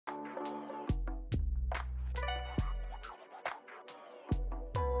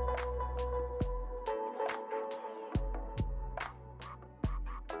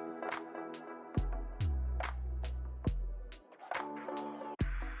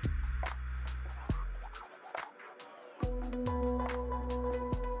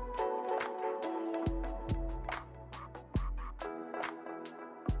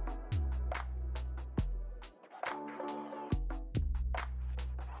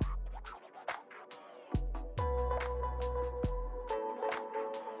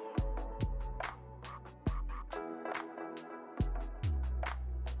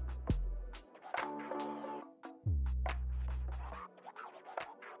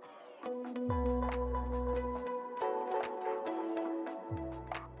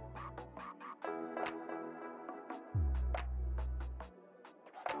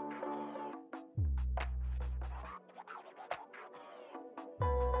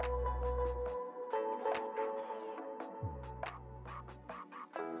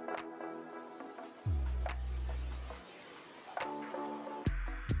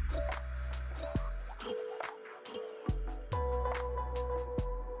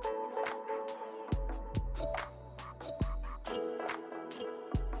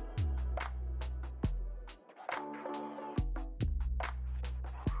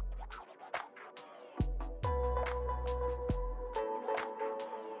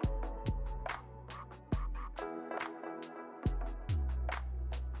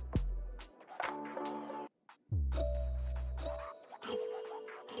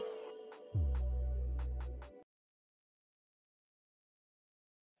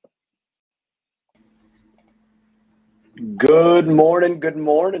Good morning,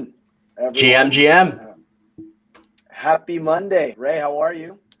 everyone. GM. Happy Monday. Ray, how are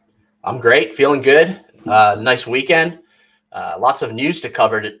you? I'm great, feeling good. Nice weekend. Lots of news to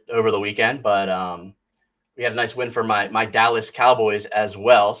cover over the weekend, but we had a nice win for my Dallas Cowboys as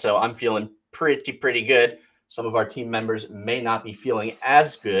well, so I'm feeling pretty good. Some of our team members may not be feeling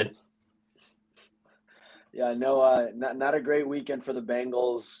as good. Yeah, no, not a great weekend for the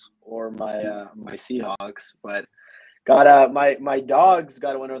Bengals or my Seahawks, but got my dogs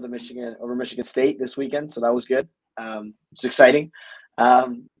got a win over Michigan State this weekend, so that was good. It's exciting.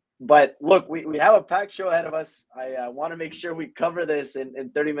 But look, we have a packed show ahead of us. I want to make sure we cover this in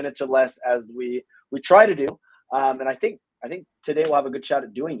 30 minutes or less, as we try to do. And I think today we'll have a good shot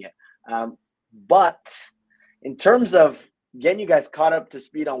at doing it. But in terms of getting you guys caught up to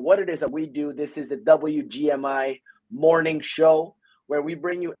speed on what it is that we do, this is the WGMI Morning Show, where we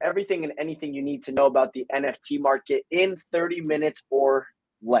bring you everything and anything you need to know about the NFT market in 30 minutes or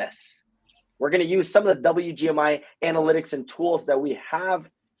less. We're going to use some of the WGMI analytics and tools that we have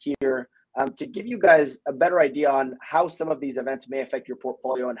here to give you guys a better idea on how some of these events may affect your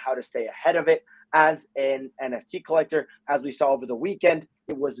portfolio and how to stay ahead of it as an NFT collector. As we saw over the weekend,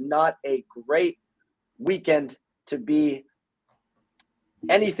 it was not a great weekend to be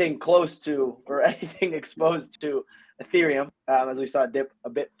anything close to or anything exposed to Ethereum, as we saw it dip a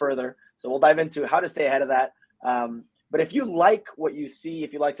bit further. So we'll dive into how to stay ahead of that. But if you like what you see,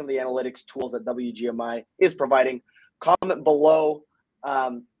 if you like some of the analytics tools that WGMI is providing, comment below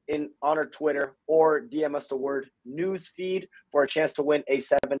on our Twitter or DM us the word newsfeed for a chance to win a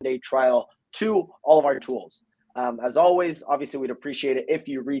 7-day trial to all of our tools. As always, obviously, we'd appreciate it if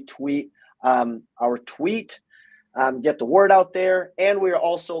you retweet our tweet, get the word out there. And we are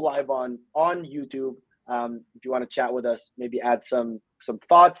also live on YouTube. If you want to chat with us, maybe add some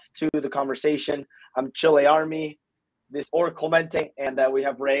thoughts to the conversation. I'm Chile Army, or Clemente, and we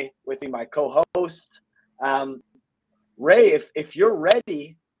have Ray with me, my co-host. Ray, if you're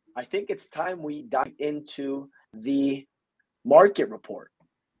ready, I think it's time we dive into the market report.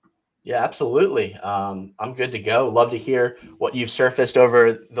 Yeah, absolutely. I'm good to go. Love to hear what you've surfaced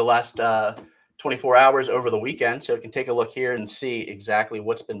over the last 24 hours over the weekend, so we can take a look here and see exactly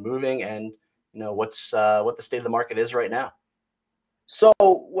what's been moving and what the state of the market is right now. So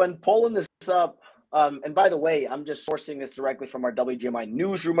when pulling this up, and by the way, I'm just sourcing this directly from our WGMI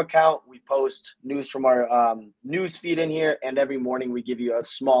newsroom account. We post news from our news feed in here, and every morning we give you a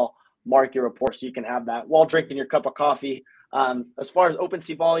small market report so you can have that while drinking your cup of coffee. As far as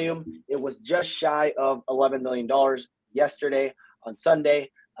OpenSea volume, it was just shy of $11 million yesterday on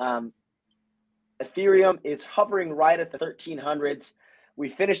Sunday. Ethereum is hovering right at the 1300s. We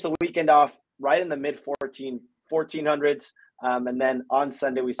finished the weekend off right in the mid 1400s. And then on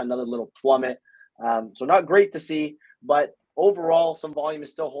Sunday, we saw another little plummet. So not great to see, but overall, some volume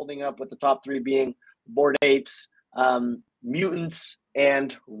is still holding up, with the top three being Bored Apes, Mutants,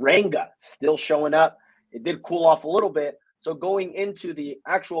 and Ranga still showing up. It did cool off a little bit. So going into the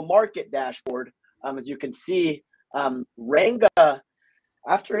actual market dashboard, as you can see, Ranga,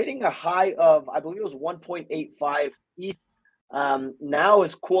 after hitting a high of, I believe it was 1.85 ETH, now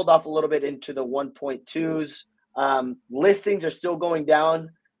has cooled off a little bit into the 1.2s. Listings are still going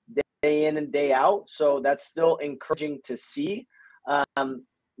down day in and day out, so that's still encouraging to see.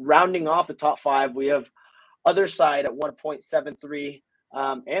 Rounding off the top five, we have Other Side at 1.73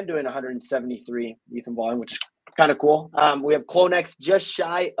 and doing 173 ETH in volume, which is kind of cool. We have Clonex just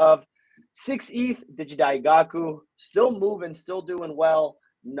shy of 6 ETH. Digidaigaku still moving, still doing well.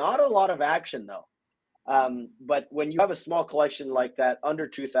 Not a lot of action though. But when you have a small collection like that, under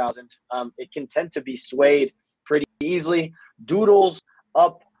 2,000, it can tend to be swayed pretty easily. Doodles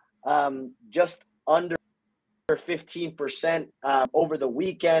up just under 15% over the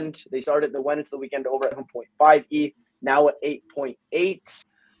weekend. They went into the weekend over at 7.5 ETH, now at 8.8.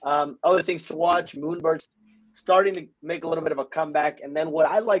 Other things to watch: Moonbird's starting to make a little bit of a comeback. And then what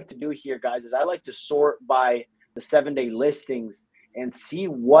I like to do here, guys, is I like to sort by the 7-day listings and see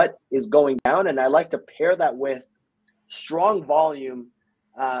what is going down. And I like to pair that with strong volume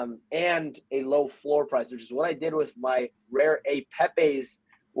and a low floor price, which is what I did with my rare A Pepes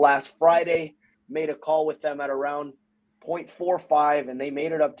last Friday. Made a call with them at around 0.45, and they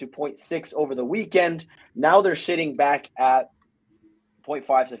made it up to 0.6 over the weekend. Now they're sitting back at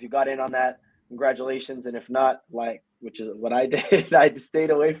 0.5. So if you got in on that, congratulations. And if not, like, which is what I did, I just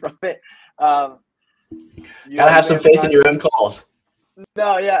stayed away from it. Gotta have some faith in your own calls.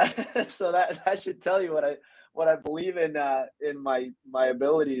 No, yeah. So that should tell you what I believe in my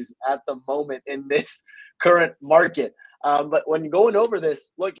abilities at the moment in this current market. But when going over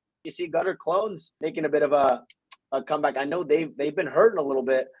this, look, you see Gutter Clones making a bit of a comeback. I know they've been hurting a little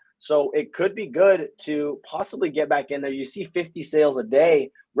bit, so it could be good to possibly get back in there. You see 50 sales a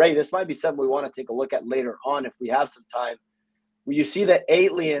day. Ray, this might be something we want to take a look at later on if we have some time. When you see the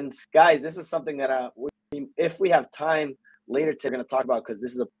aliens, guys, this is something that if we have time later, we're going to talk about, because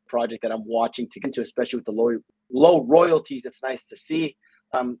this is a project that I'm watching to get into, especially with the low royalties. It's nice to see.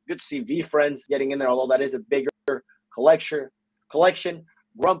 Good to see V Friends getting in there, although that is a bigger collection.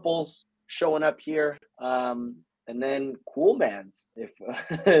 Grumples showing up here, and then Cool Mans. If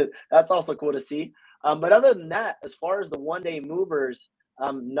that's also cool to see. But other than that, as far as the one-day movers,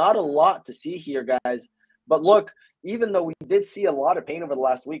 not a lot to see here, guys. But look, even though we did see a lot of pain over the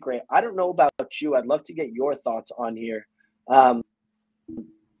last week, Ray, I don't know about you. I'd love to get your thoughts on here. It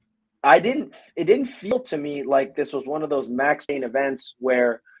didn't feel to me like this was one of those max pain events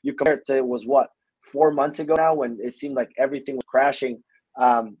where you compare it to, it was what, 4 months ago now, when it seemed like everything was crashing.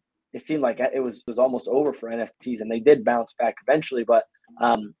 It seemed like it was almost over for NFTs, and they did bounce back eventually. But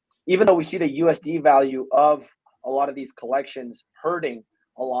even though we see the USD value of a lot of these collections hurting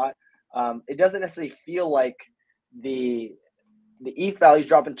a lot, it doesn't necessarily feel like the ETH value is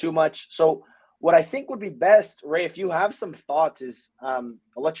dropping too much. So what I think would be best, Ray, if you have some thoughts, is I'll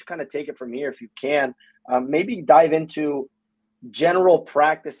let you kind of take it from here if you can. Maybe dive into general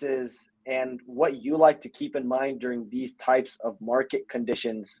practices and what you like to keep in mind during these types of market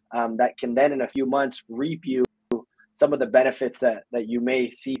conditions that can then in a few months reap you some of the benefits that you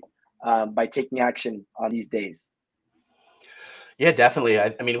may see by taking action on these days. Yeah, definitely.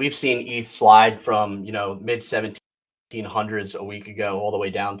 I mean, we've seen ETH slide from, mid 1700s a week ago all the way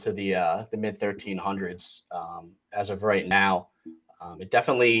down to the mid 1300s as of right now. It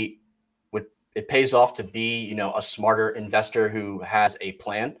definitely it pays off to be, a smarter investor who has a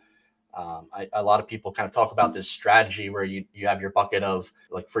plan. A lot of people kind of talk about this strategy where you have your bucket of,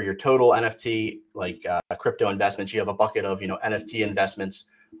 like, for your total NFT, like crypto investments, you have a bucket of, NFT investments,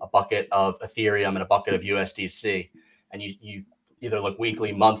 a bucket of Ethereum, and a bucket of USDC. And you either look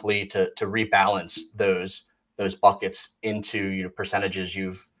weekly, monthly to rebalance those buckets into, percentages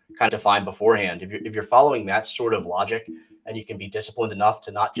you've kind of defined beforehand. If you're following that sort of logic, and you can be disciplined enough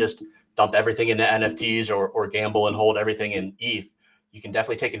to not just dump everything into NFTs or gamble and hold everything in ETH, you can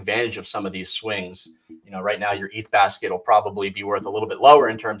definitely take advantage of some of these swings. Right now your ETH basket will probably be worth a little bit lower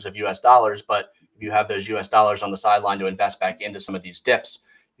in terms of US dollars, but if you have those US dollars on the sideline to invest back into some of these dips,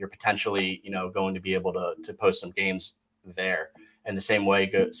 you're potentially, going to be able to post some gains there. And the same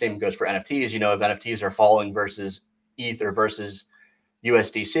goes for NFTs. If NFTs are falling versus ETH or versus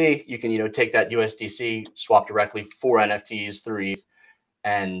USDC, you can, take that USDC, swap directly for NFTs through ETH,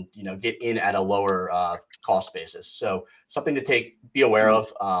 and, get in at a lower cost basis. So something to be aware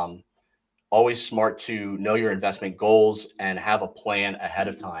of. Always smart to know your investment goals and have a plan ahead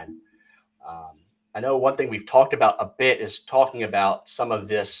of time. I know one thing we've talked about a bit is talking about some of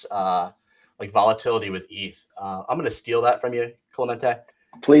this like volatility with ETH. I'm going to steal that from you, Clemente.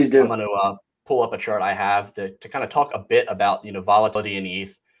 Please do. I'm going to pull up a chart I have to kind of talk a bit about, volatility in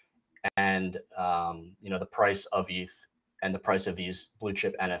ETH and, the price of ETH and the price of these blue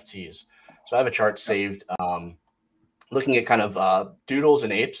chip NFTs. So I have a chart saved looking at kind of doodles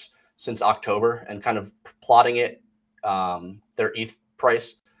and apes since October and kind of plotting it, their ETH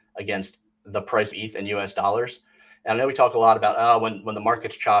price against the price of ETH in US dollars. And I know we talk a lot about when the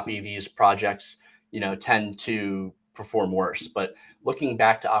market's choppy, these projects, tend to perform worse. But looking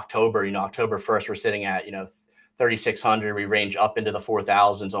back to October, October 1st, we're sitting at, 3,600. We range up into the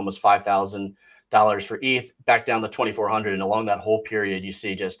 4,000s, almost $5,000 for ETH, back down to 2,400. And along that whole period, you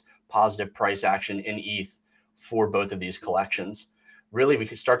see just positive price action in ETH for both of these collections. Really, we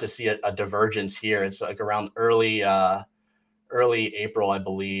could start to see a divergence here. It's like around early April, I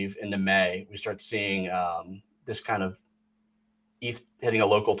believe, into May, we start seeing this kind of ETH hitting a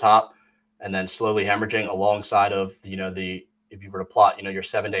local top and then slowly hemorrhaging alongside of, if you were to plot, your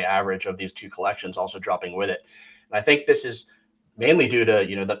 7-day average of these two collections also dropping with it. And I think this is mainly due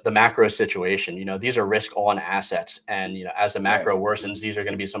to, the macro situation. These are risk on assets. And, as the macro worsens, these are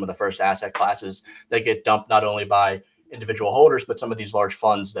going to be some of the first asset classes that get dumped not only by individual holders, but some of these large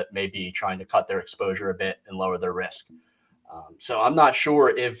funds that may be trying to cut their exposure a bit and lower their risk. So I'm not sure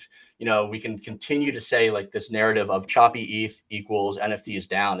if, we can continue to say like this narrative of choppy ETH equals NFT is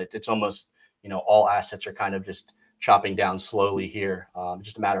down. It's almost, all assets are kind of just chopping down slowly here.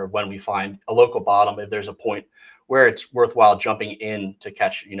 Just a matter of when we find a local bottom, if there's a point where it's worthwhile jumping in to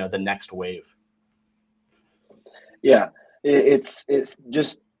catch, the next wave. Yeah, it's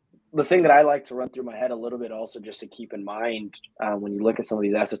just the thing that I like to run through my head a little bit also, just to keep in mind when you look at some of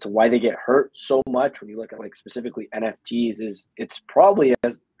these assets and why they get hurt so much when you look at like specifically NFTs, is it's probably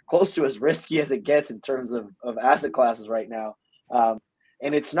as close to as risky as it gets in terms of asset classes right now.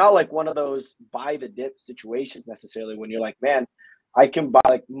 And it's not like one of those buy the dip situations necessarily when you're like, man, I can buy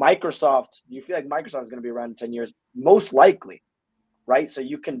like Microsoft. You feel like Microsoft is going to be around in 10 years, most likely, right? So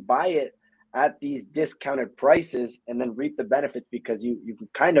you can buy it at these discounted prices and then reap the benefits because you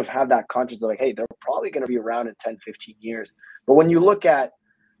kind of have that conscience of like, hey, they're probably going to be around in 10, 15 years. But when you look at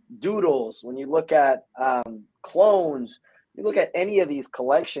doodles, when you look at clones, you look at any of these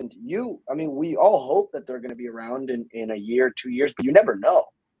collections, we all hope that they're going to be around in a year, 2 years, but you never know,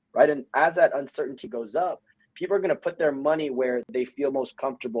 right? And as that uncertainty goes up, people are going to put their money where they feel most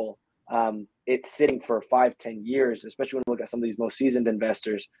comfortable. It's sitting for 5, 10 years, especially when you look at some of these most seasoned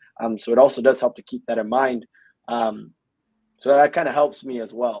investors. So it also does help to keep that in mind. So that kind of helps me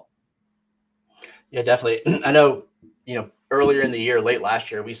as well. Yeah, definitely. I know, earlier in the year, late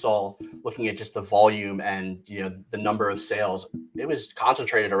last year, we saw, looking at just the volume and, the number of sales, it was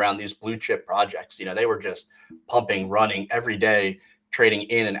concentrated around these blue chip projects. They were just pumping, running every day, trading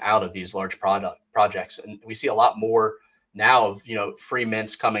in and out of these large projects. And we see a lot more now of, free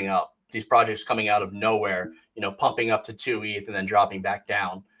mints coming up, these projects coming out of nowhere, pumping up to 2 ETH and then dropping back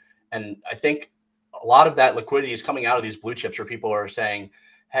down. And I think a lot of that liquidity is coming out of these blue chips where people are saying,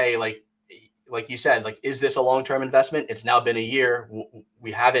 hey, like you said, like, is this a long-term investment? It's now been a year.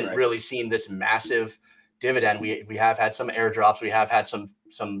 We haven't really seen this massive dividend. We have had some airdrops. We have had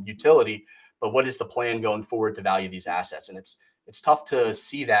some utility, but what is the plan going forward to value these assets? And it's tough to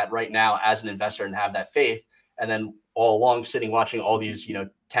see that right now as an investor and have that faith. And then all along sitting, watching all these,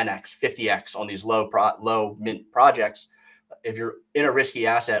 10x, 50x on these low mint projects. If you're in a risky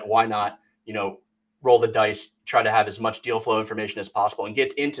asset, why not, roll the dice, try to have as much deal flow information as possible and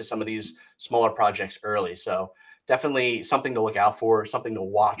get into some of these smaller projects early. So definitely something to look out for, something to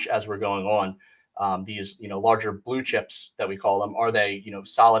watch as we're going on. These, larger blue chips that we call them, are they,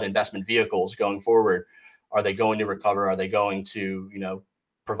 solid investment vehicles going forward? Are they going to recover? Are they going to,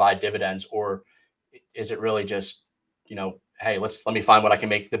 provide dividends? Or is it really just, hey, let me find what I can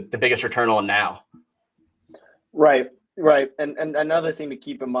make the biggest return on now? Right. And another thing to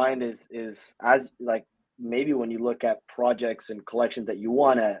keep in mind is as like maybe when you look at projects and collections that you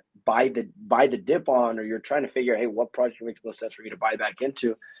want to buy the dip on, or you're trying to figure out, hey, what project makes most sense for you to buy back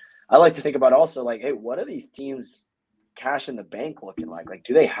into, I like to think about also like, hey, what are these teams cash in the bank looking like? Like,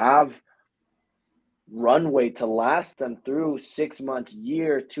 do they have runway to last them through 6 months,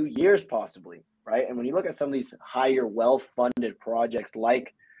 year, 2 years possibly, right? And when you look at some of these higher well-funded projects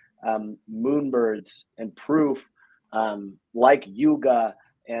like Moonbirds and Proof, like Yuga,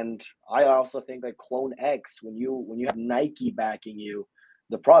 and I also think like Clone X, when you have Nike backing you,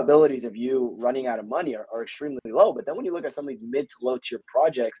 the probabilities of you running out of money are extremely low. But then when you look at some of these mid to low tier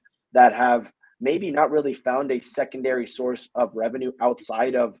projects that have maybe not really found a secondary source of revenue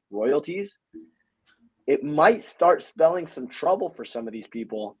outside of royalties, it might start spelling some trouble for some of these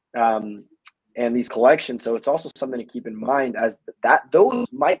people and these collections. So it's also something to keep in mind, as that those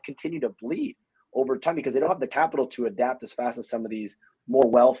might continue to bleed over time because they don't have the capital to adapt as fast as some of these more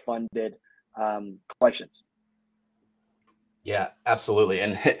well-funded collections. Yeah, absolutely.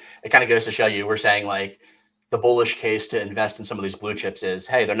 And it kind of goes to show you, we're saying like the bullish case to invest in some of these blue chips is,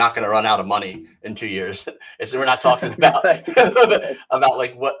 hey, they're not going to run out of money in 2 years. We're not talking about about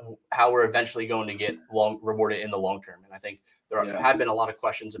like how we're eventually going to get rewarded in the long term. And I think there have been a lot of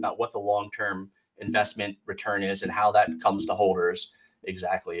questions about what the long-term investment return is and how that comes to holders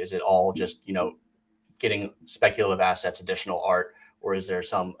exactly. Is it all just, getting speculative assets, additional art, or is there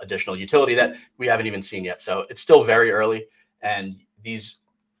some additional utility that we haven't even seen yet? So it's still very early, and these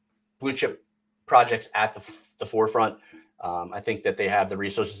blue chip projects at the forefront, I think that they have the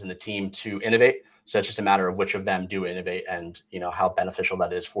resources and the team to innovate. So it's just a matter of which of them do innovate and, how beneficial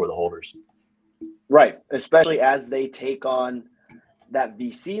that is for the holders. Right. Especially as they take on that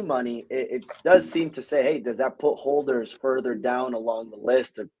VC money, it does seem to say, hey, does that put holders further down along the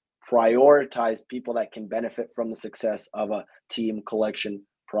list of prioritize people that can benefit from the success of a team collection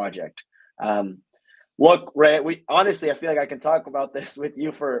project? Look, Ray, I feel like I can talk about this with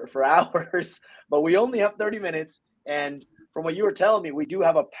you for hours, but we only have 30 minutes. And from what you were telling me, we do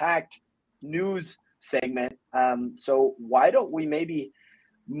have a packed news segment. So why don't we maybe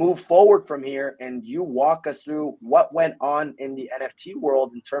move forward from here and you walk us through what went on in the NFT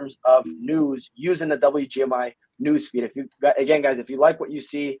world in terms of news using the WGMI news feed. If you, again, guys, if you like what you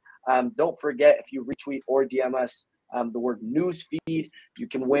see, don't forget, if you retweet or DM us the word news feed, you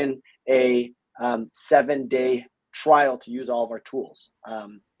can win a 7-day trial to use all of our tools.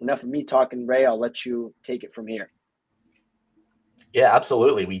 Enough of me talking, Ray. I'll let you take it from here. Yeah,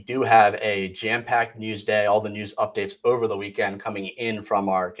 absolutely. We do have a jam-packed news day, all the news updates over the weekend coming in from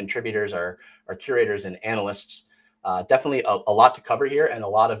our contributors, our curators and analysts. Definitely a lot to cover here and a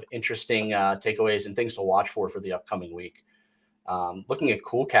lot of interesting takeaways and things to watch for the upcoming week. Looking at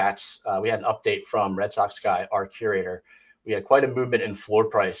Cool Cats, we had an update from Red Sox Guy, our curator. We had quite a movement in floor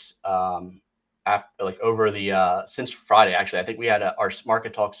price after, like over the since Friday. Actually, I think we had our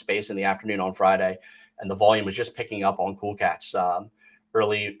market talk space in the afternoon on Friday, and the volume was just picking up on Cool Cats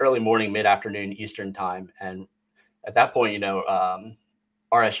early morning, mid afternoon Eastern time. And at that point, you know,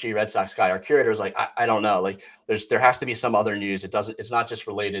 RSG Red Sox Guy, our curator, was like, I don't know, like there has to be some other news. It's not just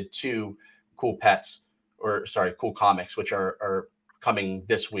related to Cool Pets, or sorry, Cool Comics, which are coming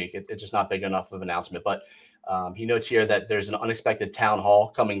this week. It's just not big enough of an announcement. But he notes here that there's an unexpected town hall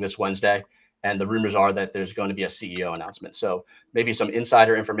coming this Wednesday, and the rumors are that there's going to be a CEO announcement. So maybe some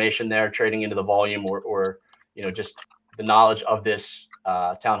insider information there, trading into the volume, or you know, just the knowledge of this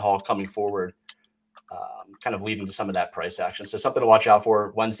town hall coming forward, kind of leading to some of that price action. So something to watch out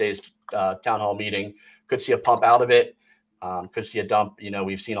for. Wednesday's town hall meeting could see a pump out of it. Could see a dump. You know,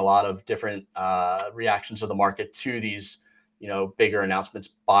 we've seen a lot of different reactions of the market to these, you know, bigger announcements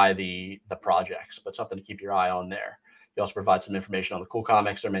by the projects, but something to keep your eye on there. You also provide some information on the Cool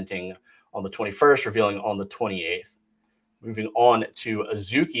Comics. They're minting on the 21st, revealing on the 28th. Moving on to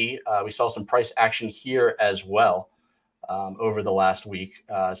Azuki, we saw some price action here as well over the last week.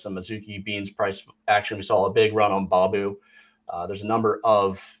 Some Azuki Beans price action. We saw a big run on Babu. There's a number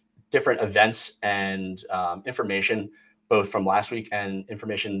of different events and information, both from last week and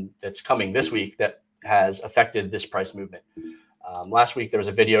information that's coming this week, that has affected this price movement. Last week, there was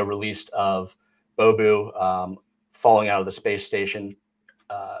a video released of Bobu falling out of the space station,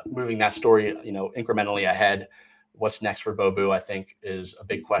 moving that story, you know, incrementally ahead. What's next for Bobu, I think, is a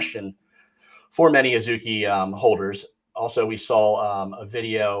big question for many Azuki holders. Also, we saw a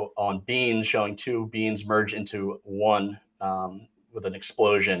video on Beans showing two Beans merge into one with an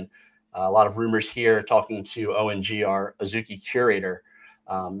explosion. A lot of rumors here, talking to ONG, our Azuki curator.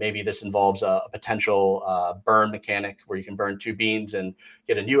 Maybe this involves a potential burn mechanic where you can burn two beans and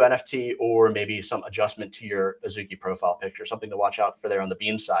get a new NFT, or maybe some adjustment to your Azuki profile picture, something to watch out for there on the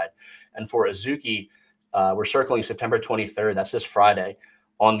bean side. And for Azuki, we're circling September 23rd. That's this Friday.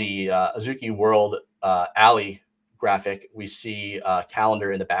 On the Azuki World Alley graphic, we see a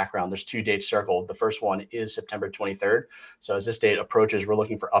calendar in the background. There's 2 dates circled. The first one is September 23rd. So as this date approaches, we're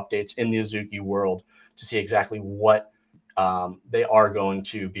looking for updates in the Azuki world to see exactly what they are going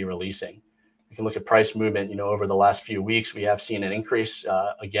to be releasing. You can look at price movement. You know, over the last few weeks, we have seen an increase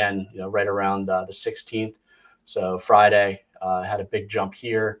again, you know, right around the 16th. So Friday had a big jump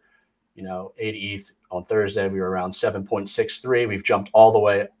here. You know, 8 ETH on Thursday, we were around 7.63. We've jumped all the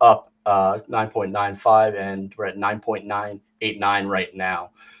way up 9.95, and we're at 9.989 right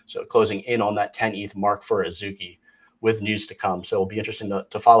now. So closing in on that 10 ETH mark for Azuki, with news to come. So it'll be interesting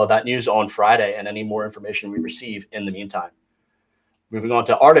to follow that news on Friday and any more information we receive in the meantime. Moving on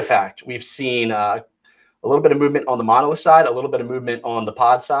to Artifact, we've seen a little bit of movement on the monolith side, a little bit of movement on the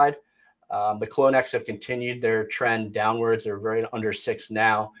pod side. The CloneX have continued their trend downwards. They're right under 6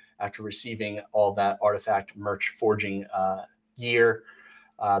 now after receiving all that Artifact merch forging gear.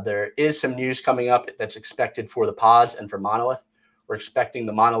 There is some news coming up that's expected for the pods and for Monolith. We're expecting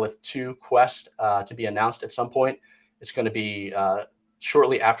the Monolith 2 quest to be announced at some point. It's going to be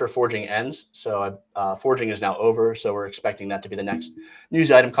shortly after forging ends. So forging is now over. So we're expecting that to be the next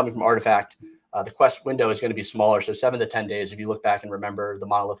news item coming from Artifact. The quest window is going to be smaller, so 7 to 10 days. If you look back and remember the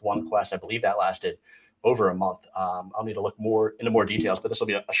Monolith 1 quest, I believe that lasted over a month. I'll need to look into more details, but this will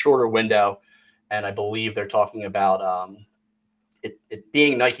be a shorter window. And I believe they're talking about it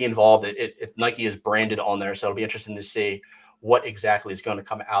being Nike involved. Nike is branded on there, so it'll be interesting to see what exactly is going to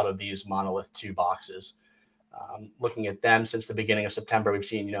come out of these Monolith 2 boxes. Looking at them since the beginning of September, we've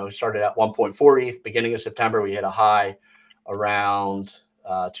seen, started at 1.4 ETH. Beginning of September, we hit a high around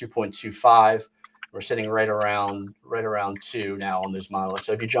 2.25. We're sitting right around 2 now on those monoliths.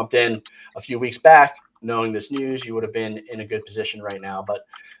 So if you jumped in a few weeks back knowing this news, you would have been in a good position right now. But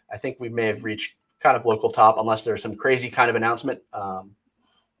I think we may have reached kind of local top, unless there's some crazy kind of announcement.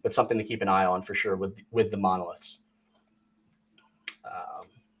 But something to keep an eye on for sure with the monoliths.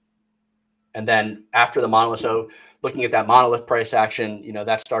 And then after the monolith, so looking at that monolith price action,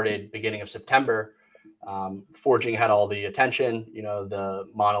 that started beginning of September. Forging had all the attention, the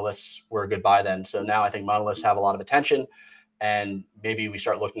monoliths were a good buy then. So now I think monoliths have a lot of attention, and maybe we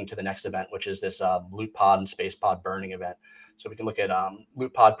start looking to the next event, which is this loot pod and space pod burning event. So we can look at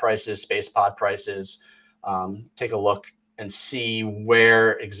loot pod prices, space pod prices, take a look and see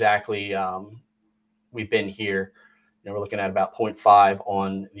where exactly we've been here. We're looking at about 0.5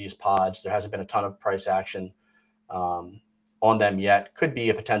 on these pods. There hasn't been a ton of price action on them yet. Could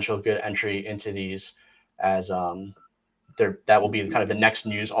be a potential good entry into these, as that will be kind of the next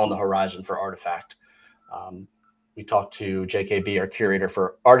news on the horizon for Artifact. We talked to JKB, our curator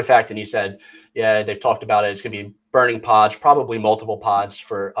for Artifact, and he said, yeah, they've talked about it. It's going to be burning pods, probably multiple pods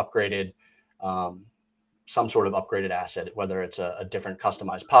for upgraded, some sort of upgraded asset, whether it's a different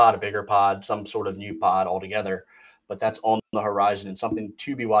customized pod, a bigger pod, some sort of new pod altogether. But that's on the horizon and something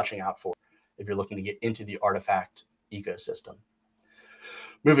to be watching out for if you're looking to get into the Artifact ecosystem.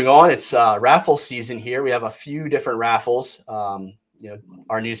 Moving on, it's raffle season here. We have a few different raffles. Our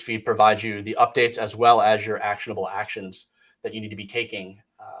newsfeed provides you the updates as well as your actionable actions that you need to be taking.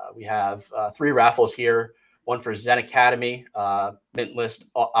 We have 3 raffles here. One for Zen Academy, mint list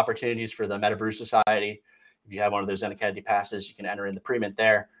opportunities for the Meta Brew Society. If you have one of those Zen Academy passes, you can enter in the pre-mint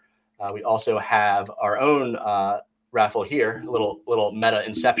there. We also have our own raffle here, a little meta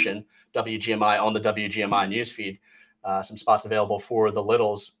inception, WGMI on the WGMI newsfeed. Some spots available for the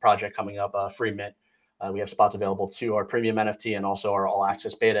Littles project coming up, free mint. We have spots available to our premium NFT and also our all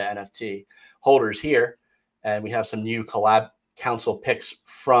access beta NFT holders here. And we have some new collab council picks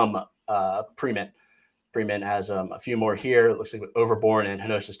from pre-mint. Pre-mint has a few more here. It looks like Overborn and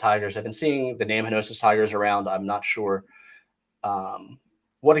Henosis Tigers. I've been seeing the name Henosis Tigers around. I'm not sure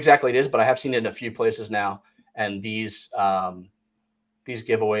what exactly it is, but I have seen it in a few places now. And these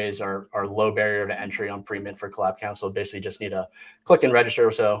giveaways are low barrier to entry on pre-mint for Collab Council. Basically just need to click and register.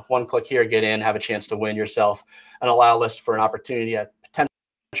 So one click here, get in, have a chance to win yourself an allow list for an opportunity at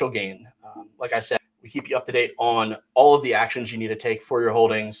potential gain. Like I said, we keep you up to date on all of the actions you need to take for your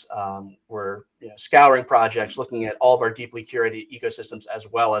holdings. We're scouring projects, looking at all of our deeply curated ecosystems as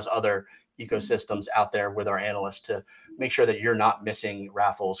well as other ecosystems out there with our analysts to make sure that you're not missing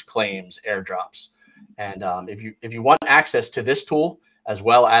raffles, claims, airdrops. And if you want access to this tool as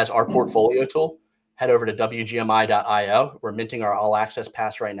well as our portfolio tool, head over to WGMI.io. We're minting our all access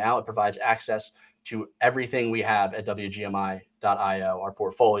pass right now. It provides access to everything we have at WGMI.io, our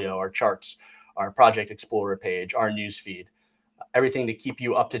portfolio, our charts, our project explorer page, our news feed, everything to keep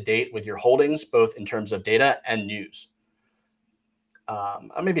you up to date with your holdings, both in terms of data and news.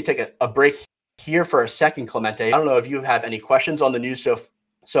 I'll maybe take a break here for a second, Clemente. I don't know if you have any questions on the news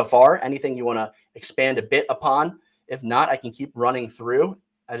so far, anything you want to expand a bit upon. If not, I can keep running through.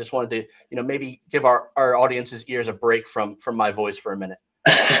 I just wanted to, maybe give our audience's ears a break from my voice for a minute.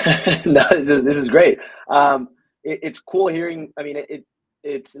 No, this is great. It's cool hearing. I mean,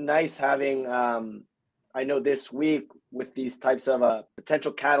 it's nice having, I know this week with these types of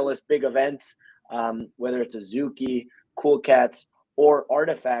potential catalyst, big events, whether it's Azuki, Cool Cats, or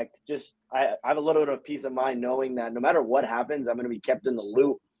Artifact, just I have a little bit of peace of mind knowing that no matter what happens, I'm going to be kept in the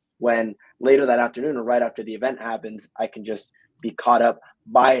loop when later that afternoon or right after the event happens, I can just be caught up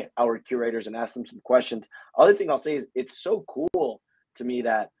by our curators and ask them some questions. Other thing I'll say is it's so cool to me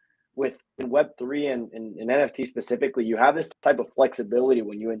that in Web3 and NFT specifically, you have this type of flexibility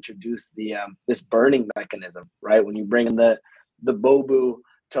when you introduce the this burning mechanism, right? When you bring in the Bobu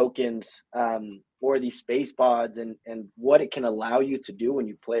tokens or these space pods and what it can allow you to do when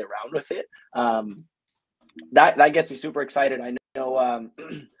you play around with it. That gets me super excited. I know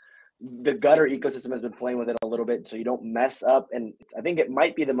the Gutter ecosystem has been playing with it a little bit so you don't mess up. And I think it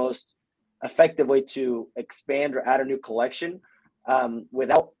might be the most effective way to expand or add a new collection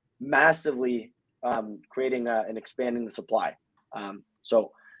without massively creating and expanding the supply.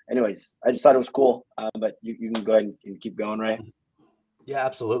 So anyways, I just thought it was cool, but you can go ahead and keep going, right? Yeah,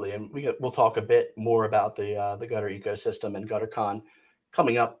 absolutely. And we'll talk a bit more about the Gutter ecosystem and GutterCon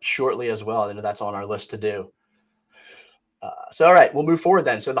coming up shortly as well. I know that's on our list to do. So, all right, we'll move forward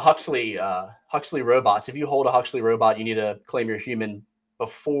then. So the Huxley robots, if you hold a Huxley robot, you need to claim your human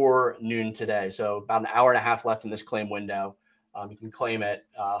before noon today. So about an hour and a half left in this claim window. You can claim at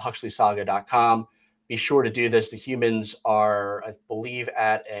huxleysaga.com. Be sure to do this. The humans are, I believe,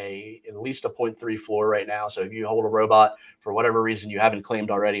 at least a 0.3 floor right now. So if you hold a robot for whatever reason you haven't claimed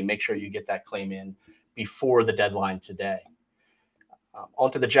already, make sure you get that claim in before the deadline today.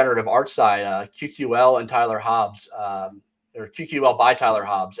 Onto the generative art side, QQL and Tyler Hobbs or QQL by Tyler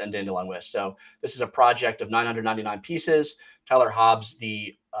Hobbs and Dandelion West. So this is a project of 999 pieces. Tyler Hobbs,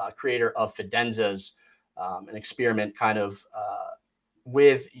 the creator of Fidenzas, an experiment kind of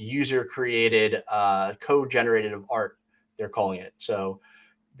with user-created code-generated art, they're calling it. So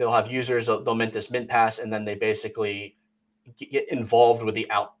they'll have users, they'll mint this mint pass, and then they basically get involved with the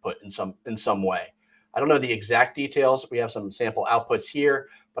output in some way. I don't know the exact details. We have some sample outputs here,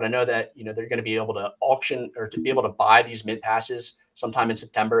 but I know that they're going to be able to auction or to be able to buy these mint passes sometime in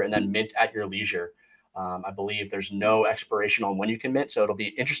September and then mint at your leisure. I believe there's no expiration on when you can mint, so it'll be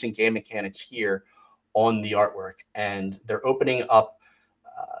interesting game mechanics here on the artwork. And they're opening up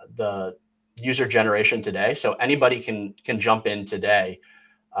the user generation today, so anybody can jump in today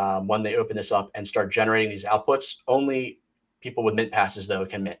when they open this up and start generating these outputs. Only people with mint passes though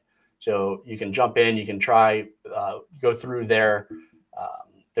can mint. So you can jump in, you can try, go through their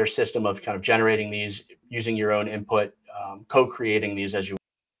system of kind of generating these using your own input, co-creating these as you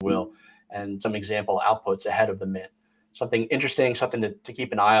will, and some example outputs ahead of the mint. Something interesting, something to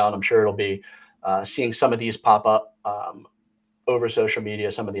keep an eye on. I'm sure it'll be seeing some of these pop up over social media,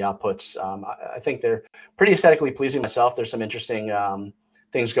 some of the outputs. I think they're pretty aesthetically pleasing myself. There's some interesting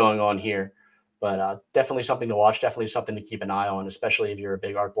things going on here. But definitely something to watch, definitely something to keep an eye on, especially if you're a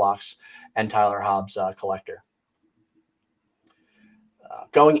big Art Blocks and Tyler Hobbs collector.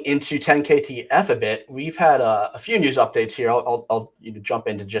 Going into 10KTF a bit, we've had a few news updates here. I'll jump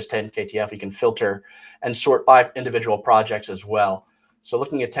into just 10KTF. We can filter and sort by individual projects as well. So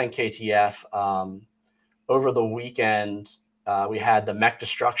looking at 10KTF, over the weekend, we had the mech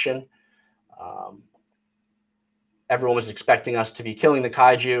destruction. Everyone was expecting us to be killing the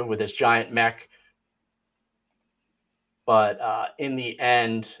kaiju with this giant mech. But in the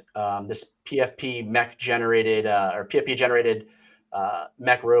end, this PFP mech generated or PFP generated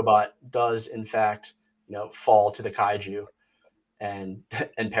mech robot does in fact, fall to the kaiju and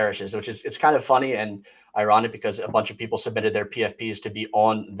perishes, which is, it's kind of funny and ironic because a bunch of people submitted their PFPs to be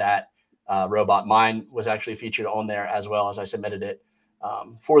on that robot. Mine was actually featured on there as well, as I submitted it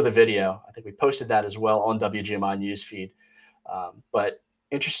for the video. I think we posted that as well on WGMI newsfeed. But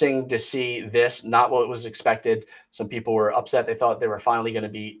interesting to see this, not what was expected. Some people were upset. They thought they were finally going to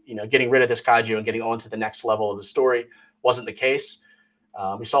be, getting rid of this kaiju and getting on to the next level of the story. Wasn't the case.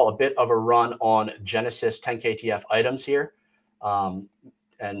 We saw a bit of a run on Genesis 10KTF items here. And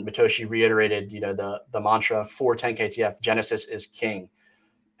Matoshi reiterated, the mantra for 10KTF, Genesis is king.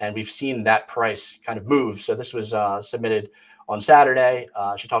 And we've seen that price kind of move. So this was submitted on Saturday.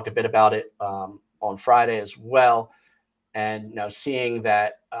 She talked a bit about it on Friday as well. And seeing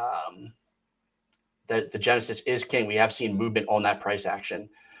that that the Genesis is king, we have seen movement on that price action.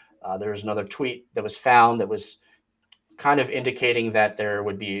 There was another tweet that was found that was kind of indicating that there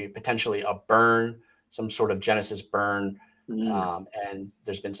would be potentially a burn, some sort of Genesis burn. And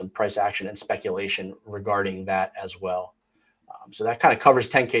there's been some price action and speculation regarding that as well. So that kind of covers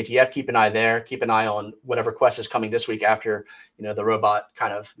 10KTF. Keep an eye there. Keep an eye on whatever quest is coming this week after, the robot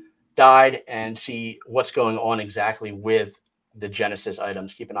kind of died, and see what's going on exactly with the Genesis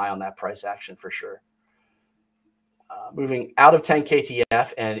items. Keep an eye on that price action for sure. Moving out of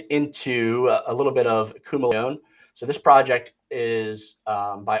 10KTF and into a little bit of Kumaleon. So this project is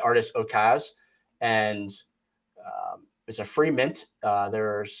by artist Okaz, and it's a free mint.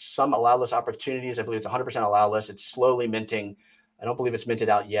 There are some allow list opportunities. I believe it's 100% allow list. It's slowly minting. I don't believe it's minted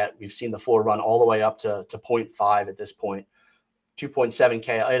out yet. We've seen the full run all the way up to 0.5 at this point.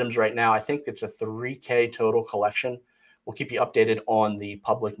 2.7K items right now. I think it's a 3K total collection. We'll keep you updated on the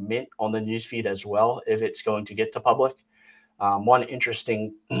public mint on the newsfeed as well, if it's going to get to public. One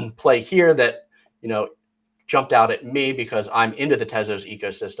interesting play here that, jumped out at me because I'm into the Tezos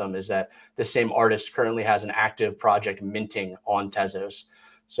ecosystem is that the same artist currently has an active project minting on Tezos.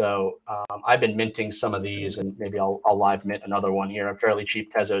 So I've been minting some of these, and maybe I'll live mint another one here. A fairly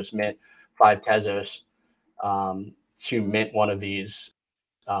cheap Tezos mint, 5 Tezos, to mint one of these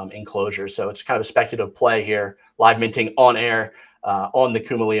enclosures. So it's kind of a speculative play here, live minting on air on the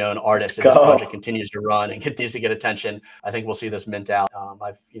Kumaleon artist. If this project continues to run and continues to get attention, I think we'll see this mint out.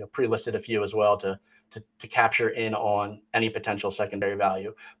 I've pre-listed a few as well to capture in on any potential secondary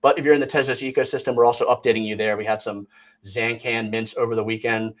value. But if you're in the Tezos ecosystem, we're also updating you there. We had some Zancan mints over the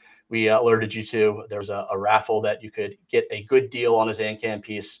weekend. We alerted you to. There was a raffle that you could get a good deal on a Zancan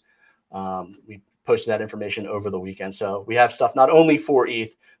piece. We posted that information over the weekend. So we have stuff not only for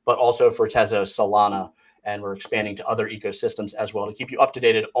ETH, but also for Tezos, Solana, and we're expanding to other ecosystems as well to keep you up to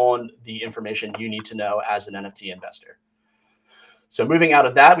date on the information you need to know as an NFT investor. So moving out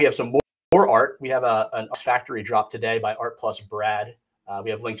of that, we have some more art. We have an factory drop today by Art Plus Brad.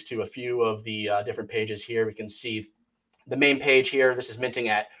 We have links to a few of the different pages here. We can see The main page here, this is minting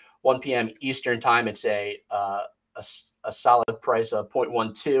at 1 p.m. Eastern time. It's a solid price of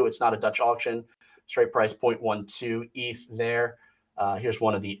 0.12. It's not a Dutch auction. Straight price 0.12 ETH there. Here's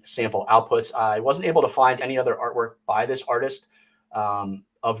one of the sample outputs. I wasn't able to find any other artwork by this artist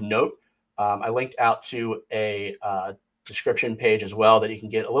of note. I linked out to a description page as well that you can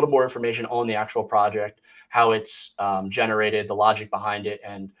get a little more information on the actual project, how it's generated, the logic behind it,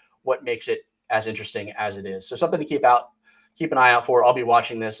 and what makes it as interesting as it is. So something to keep an eye out for. I'll be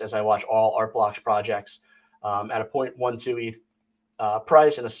watching this as I watch all Artblocks projects at a 0.12 ETH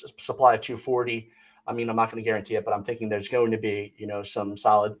price and a supply of 240. I mean, I'm not going to guarantee it, but I'm thinking there's going to be, some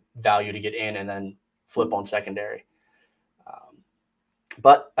solid value to get in and then flip on secondary.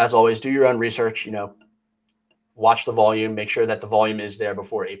 But as always, do your own research, watch the volume, make sure that the volume is there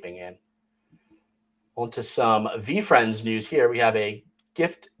before aping in. On to some VFriends news here. We have a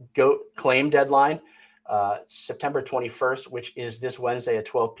gift goat claim deadline. September 21st, which is this Wednesday at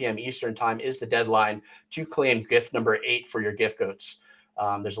 12 p.m. Eastern time, is the deadline to claim gift number 8 for your gift goats.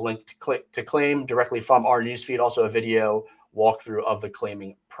 There's a link to claim directly from our newsfeed, also a video walkthrough of the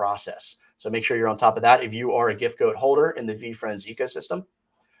claiming process. So make sure you're on top of that if you are a gift goat holder in the VFriends ecosystem.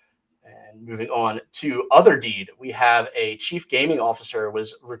 And moving on to Other Deed, we have a chief gaming officer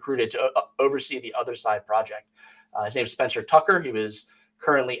was recruited to oversee the Other Side project. His name is Spencer Tucker. He was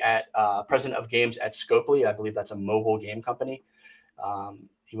currently at president of games at Scopely. I believe that's a mobile game company.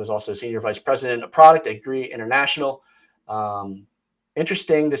 He was also senior vice president of product at Gree International.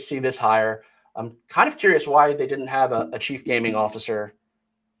 Interesting to see this hire. I'm kind of curious why they didn't have a chief gaming officer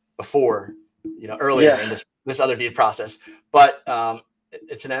before, earlier in this Other Deed process. But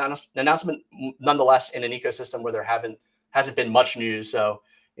it's an announcement nonetheless in an ecosystem where there hasn't been much news. So,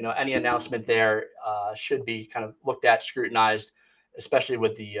 any announcement there should be kind of looked at, scrutinized, especially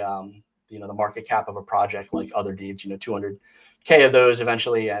with the the market cap of a project like Other Deeds, 200K of those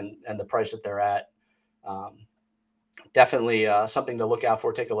eventually, and the price that they're at. Definitely something to look out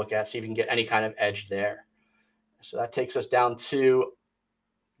for, take a look at, see if you can get any kind of edge there. So that takes us down to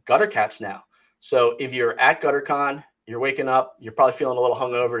Gutter Cats now. So if you're at GutterCon, you're waking up, you're probably feeling a little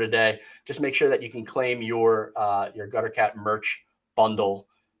hungover today, just make sure that you can claim your Gutter Cat merch bundle.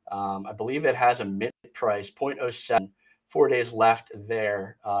 I believe it has a mint price, 0.07. 4 days left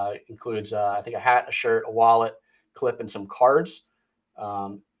there. Includes, I think, a hat, a shirt, a wallet, clip, and some cards.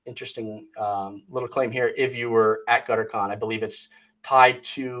 Interesting little claim here. If you were at GutterCon, I believe it's tied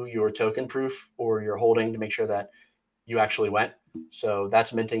to your token proof or your holding to make sure that you actually went. So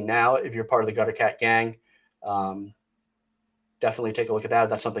that's minting now. If you're part of the Gutter Cat gang, definitely take a look at that if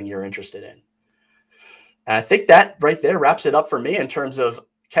that's something you're interested in. And I think that right there wraps it up for me in terms of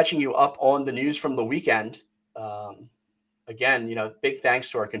catching you up on the news from the weekend. Again, big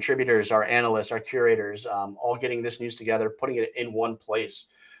thanks to our contributors, our analysts, our curators, all getting this news together, putting it in one place.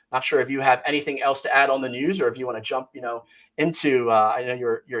 Not sure if you have anything else to add on the news, or if you want to jump, into. I know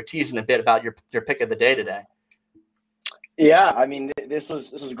you're teasing a bit about your pick of the day today. Yeah, I mean, this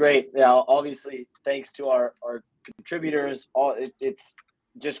was great. Yeah, obviously, thanks to our contributors. It's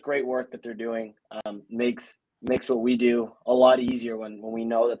just great work that they're doing. Makes what we do a lot easier when we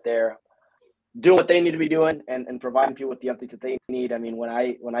know that they're doing what they need to be doing and providing people with the updates that they need. I mean, when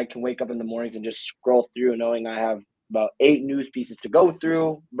I can wake up in the mornings and just scroll through knowing I have about 8 news pieces to go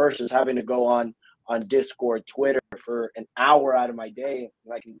through versus having to go on Discord, Twitter for an hour out of my day,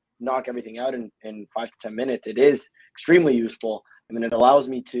 and I can knock everything out in 5 to 10 minutes. It is extremely useful. I mean, it allows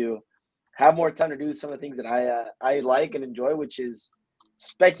me to have more time to do some of the things that I like and enjoy, which is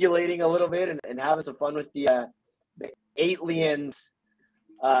speculating a little bit and having some fun with the aliens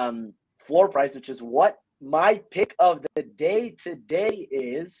floor price, which is what my pick of the day today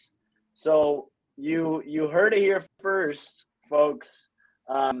is. So you heard it here first, folks.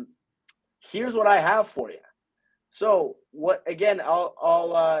 Here's what I have for you. So what, again,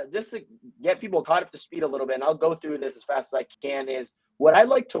 I'll just to get people caught up to speed a little bit, and I'll go through this as fast as I can, is what I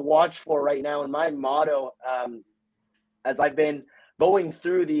like to watch for right now. And my motto, as I've been going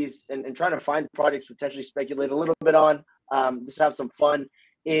through these and trying to find projects to potentially speculate a little bit on, just have some fun,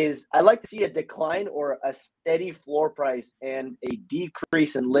 is I like to see a decline or a steady floor price and a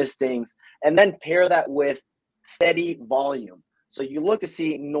decrease in listings, and then pair that with steady volume. So you look to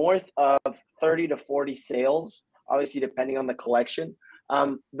see north of 30 to 40 sales, obviously depending on the collection.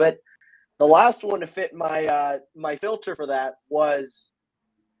 But the last one to fit my my filter for that was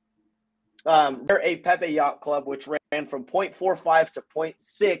they're a Pepe Yacht Club, which ran from 0.45 to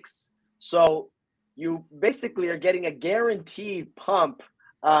 0.6. So you basically are getting a guaranteed pump,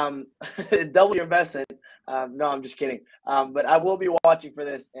 double your investment, No, I'm just kidding. But I will be watching for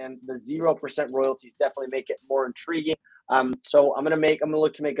this, and the 0% royalties definitely make it more intriguing. So I'm gonna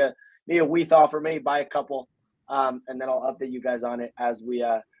look to make maybe a WETH offer, maybe buy a couple, and then I'll update you guys on it as we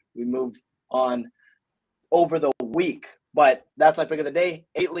move on over the week. But that's my pick of the day.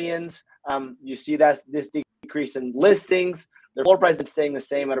 8 liens. You see this decrease in listings. The floor price has been staying the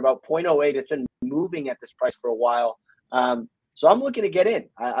same at about 0.08. It's been moving at this price for a while. So I'm looking to get in.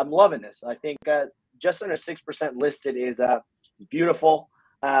 I'm loving this. I think just under 6% listed is beautiful.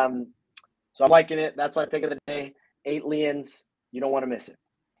 So I'm liking it. That's my pick of the day. 8 liens. You don't want to miss it.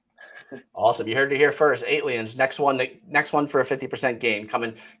 Awesome. You heard it here first. 8 liens. Next one for a 50% gain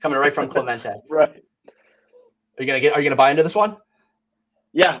coming right from Clemente. Right. Are you gonna buy into this one?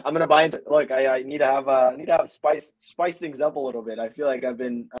 Yeah, I'm gonna buy into it. Look, I need to have spice things up a little bit. I feel like I've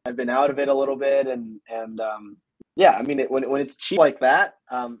been out of it a little bit, and yeah, I mean, when it's cheap like that,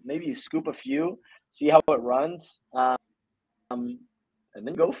 maybe you scoop a few, see how it runs, and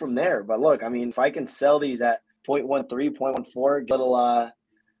then go from there. But look, I mean, if I can sell these at 0.13, 0.14, get a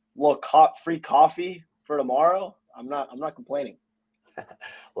little free coffee for tomorrow, I'm not complaining.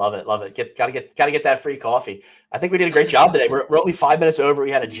 Love it. Gotta get that free coffee. I think we did a great job today. We're only 5 minutes over.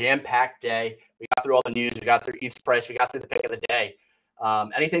 We had a jam-packed day. We got through all the news. We got through ETH price. We got through the pick of the day.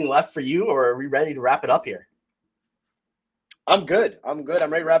 Anything left for you, or are we ready to wrap it up here? I'm good. I'm ready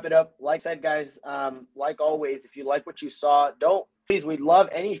to wrap it up. Like I said, guys, like always, if you like what you saw, please, we'd love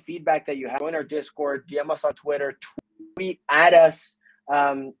any feedback that you have. Join our Discord, DM us on Twitter, tweet at us.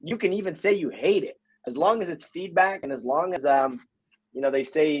 You can even say you hate it, as long as it's feedback, and as long as they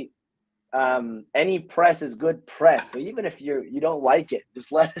say any press is good press. So even if you don't like it,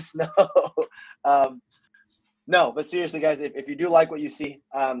 just let us know. No, but seriously, guys, if you do like what you see,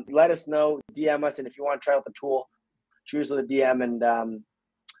 let us know, DM us, and if you want to try out the tool, choose the DM, and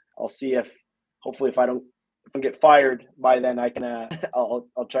I'll see hopefully if I don't get fired by then, I can I'll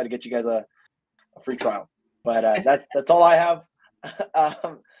try to get you guys a free trial. But that's all I have.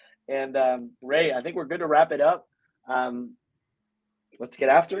 Ray, I think we're good to wrap it up. Let's get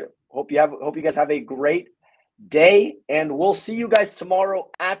after it. Hope you guys have a great day, and we'll see you guys tomorrow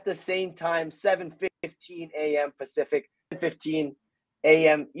at the same time, 7:15 a.m. Pacific, 10:15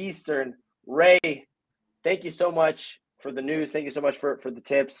 a.m. Eastern. Ray, thank you so much for the news. Thank you so much for the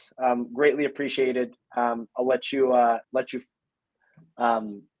tips. Greatly appreciated. I'll let you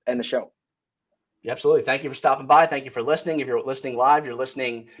end the show. Yeah, absolutely. Thank you for stopping by. Thank you for listening. If you're listening live, you're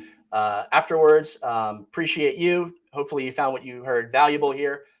listening afterwards. Appreciate you. Hopefully you found what you heard valuable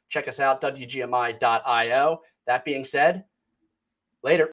here. Check us out, WGMI.io. That being said, later.